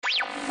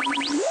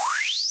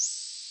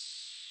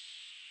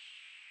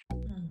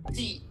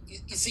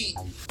see,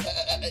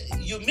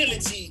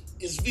 humility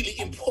is really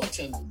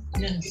important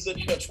in the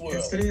church world.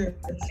 Yes, it is.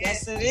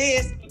 Yes, it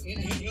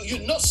is. You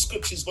know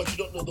scriptures, but you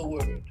don't know the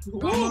word.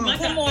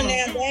 Come on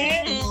now,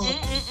 Dad.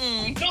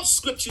 You know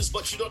scriptures,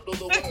 but you don't know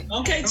the word.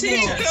 Okay,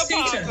 teach us.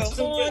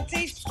 Come on,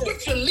 teach us.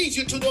 Scripture leads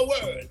you to the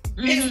word.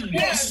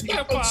 It's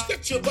not from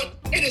scripture, but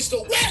it is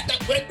the word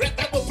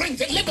that will bring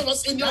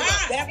deliverance in your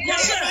life. That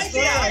part right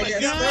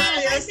there.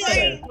 Yes,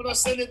 sir. When I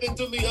send it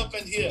into me up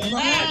in here.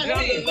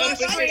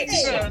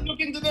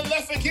 Looking to the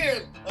left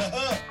again.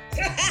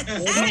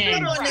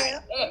 Come on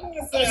now.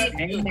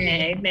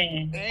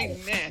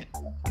 Amen.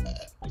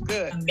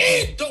 Good.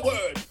 Read the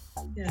word.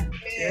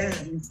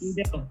 Yes.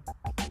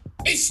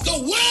 It's the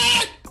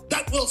word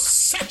that will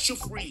set you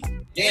free.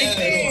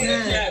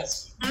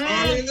 Yes.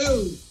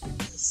 Hallelujah.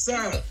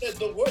 Sir.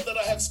 The word that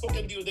I have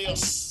spoken to you, they are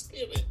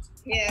spirit.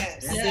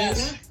 Yes.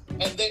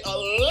 And they are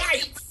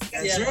life.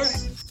 That's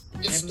right.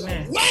 It's the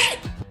word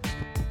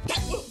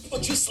that will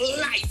produce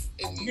life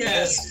in you.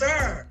 Yes,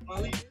 sir.